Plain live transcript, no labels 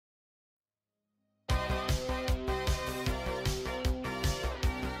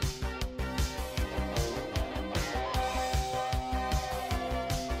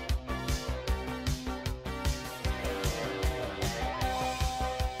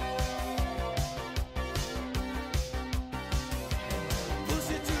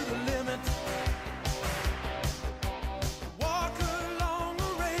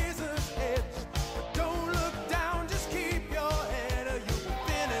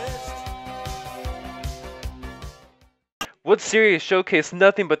What series showcased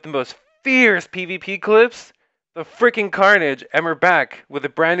nothing but the most fierce PvP clips? The freaking Carnage, and we're back with a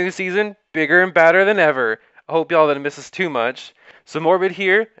brand new season, bigger and badder than ever. I hope y'all didn't miss us too much. So Morbid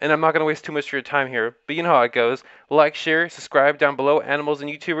here, and I'm not going to waste too much of your time here, but you know how it goes. Like, share, subscribe down below, Animals and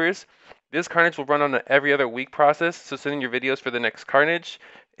YouTubers. This Carnage will run on an every other week process, so send in your videos for the next Carnage.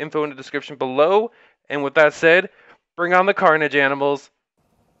 Info in the description below. And with that said, bring on the Carnage, Animals.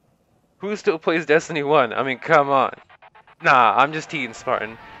 Who still plays Destiny 1? I mean, come on. Nah, I'm just teasing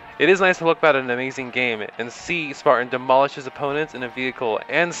Spartan. It is nice to look back at an amazing game and see Spartan demolish his opponents in a vehicle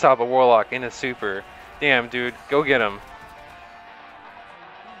and stop a Warlock in a super. Damn, dude, go get him.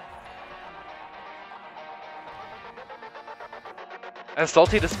 As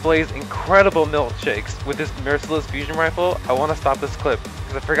Salty displays incredible milkshakes with his merciless fusion rifle, I want to stop this clip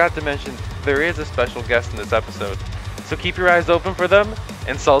because I forgot to mention there is a special guest in this episode. So keep your eyes open for them,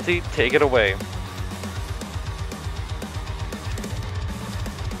 and Salty, take it away.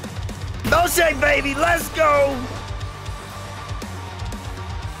 Milkshake, baby, let's go!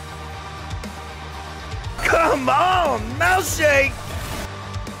 Come on, milkshake!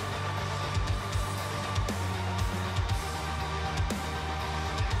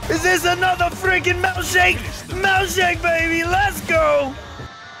 Is this another freaking milkshake? Milkshake, baby, let's go!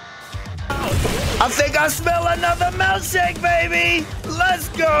 I think I smell another milkshake, baby! Let's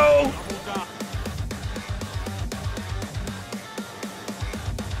go!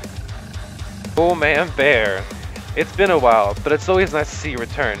 Oh man, Bear. It's been a while, but it's always nice to see you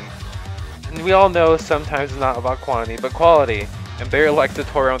return. And we all know sometimes it's not about quantity, but quality. And Bear likes to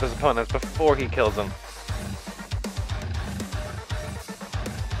toy around with his opponents before he kills them.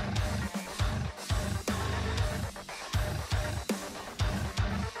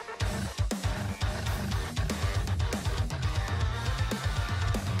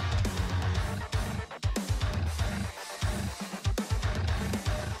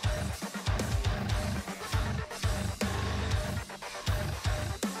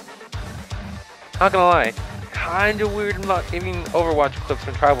 Not gonna lie, kinda weird I'm not giving Overwatch clips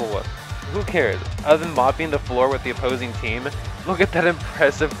from Triibal was. Who cares? Other than mopping the floor with the opposing team, look at that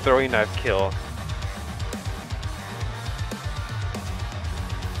impressive throwing knife kill.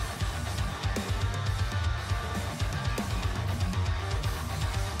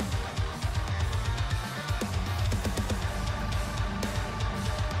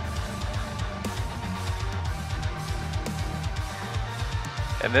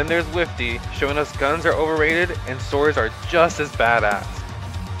 And then there's iwifty, showing us guns are overrated and swords are just as badass.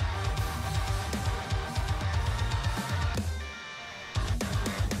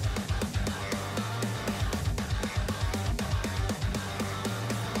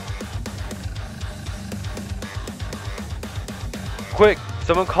 Quick,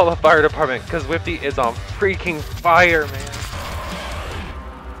 someone call the fire department, cause iwifty is on freaking fire, man.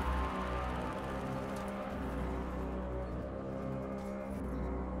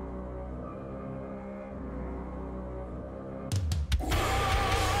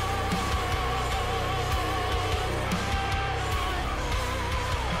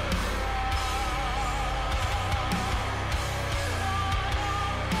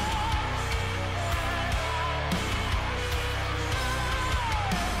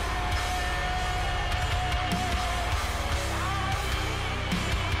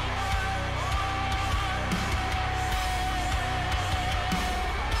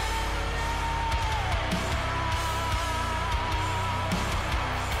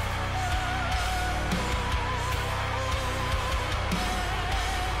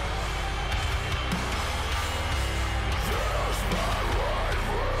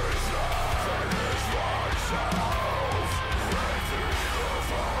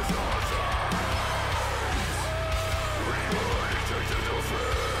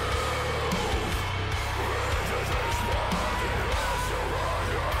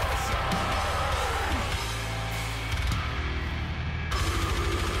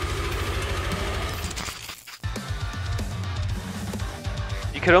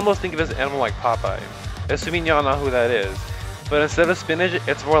 You could almost think of it as an animal like Popeye, assuming y'all know who that is, but instead of spinach,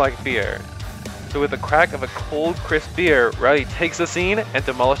 it's more like beer. So with the crack of a cold, crisp beer, Riley takes the scene and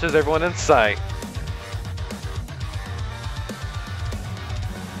demolishes everyone in sight.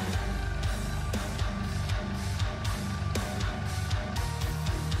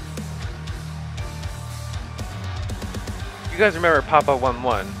 You guys remember Papa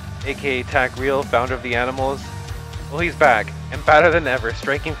 11, aka Tack Real, founder of TheAnimals? Well, he's back, and badder than ever,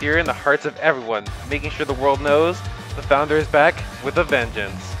 striking fear in the hearts of everyone, making sure the world knows the founder is back with a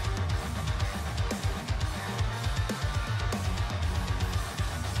vengeance.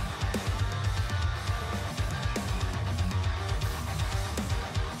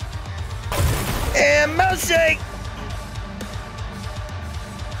 milkshake!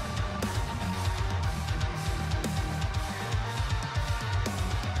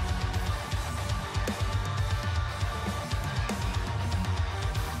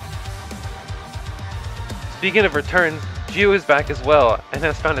 Speaking of returns, Geo is back as well and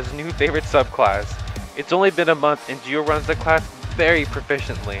has found his new favorite subclass. It's only been a month and Geo runs the class very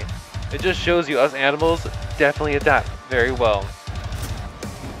proficiently. It just shows you us animals definitely adapt very well.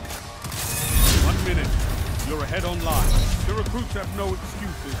 1 minute. You're ahead online. The recruits have no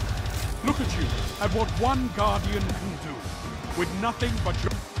excuses. Look at you, at what one Guardian can do. With nothing but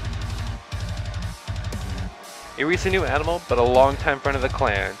your... A recent new animal, but a long-time friend of the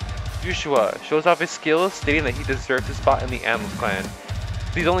clan. Joshua shows off his skills, stating that he deserves a spot in the Animals clan.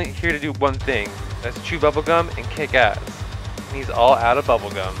 He's only here to do one thing, that's chew bubblegum and kick ass. And he's all out of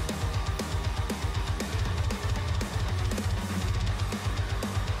bubblegum.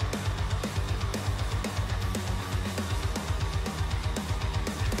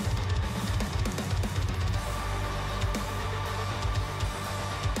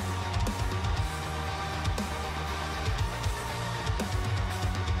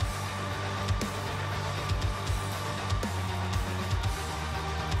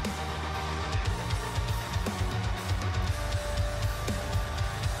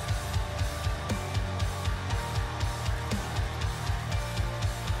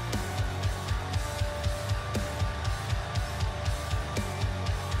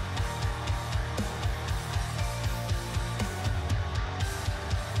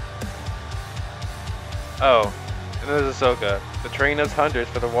 Oh, and there's Ahsoka, betraying us hunters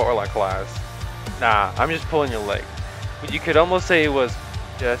for the Warlock class. Nah, I'm just pulling your leg. But you could almost say it was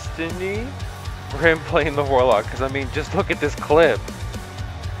destiny for him playing the Warlock, because I mean, just look at this clip.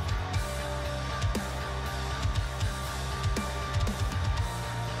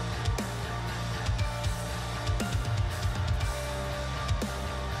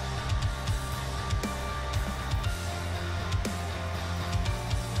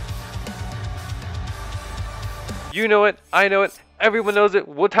 You know it, I know it, everyone knows it.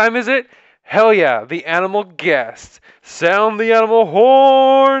 What time is it? Hell yeah, the animal guest. Sound the animal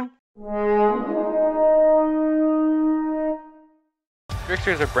horn!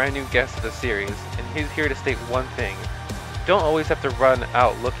 Tr1xt3r is a brand new guest of the series, and he's here to state one thing. You don't always have to run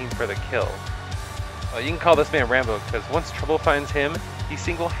out looking for the kill. You can call this man Rambo, because once trouble finds him, he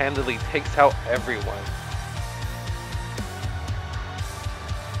single-handedly takes out everyone.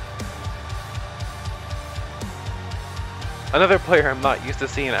 Another player I'm not used to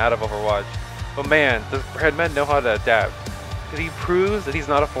seeing out of Overwatch, but man, does Breadman know how to adapt, because he proves that he's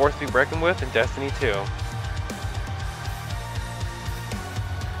not a force to be reckoned with in Destiny 2.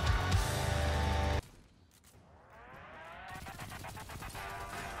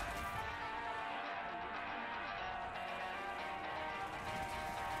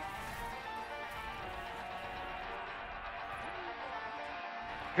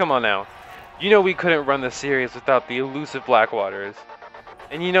 Come on now. You know we couldn't run the series without the elusive Blackwaters.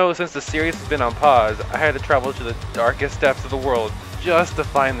 And you know, since the series has been on pause, I had to travel to the darkest depths of the world just to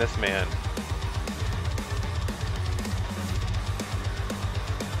find this man.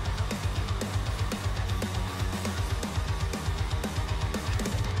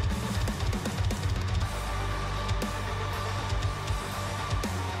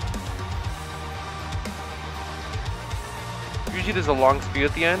 Usually there's a long speed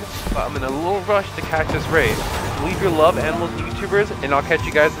at the end, but I'm in a little rush to catch this raid. Leave your love, animals, YouTubers, and I'll catch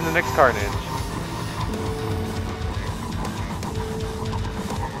you guys in the next Carnage.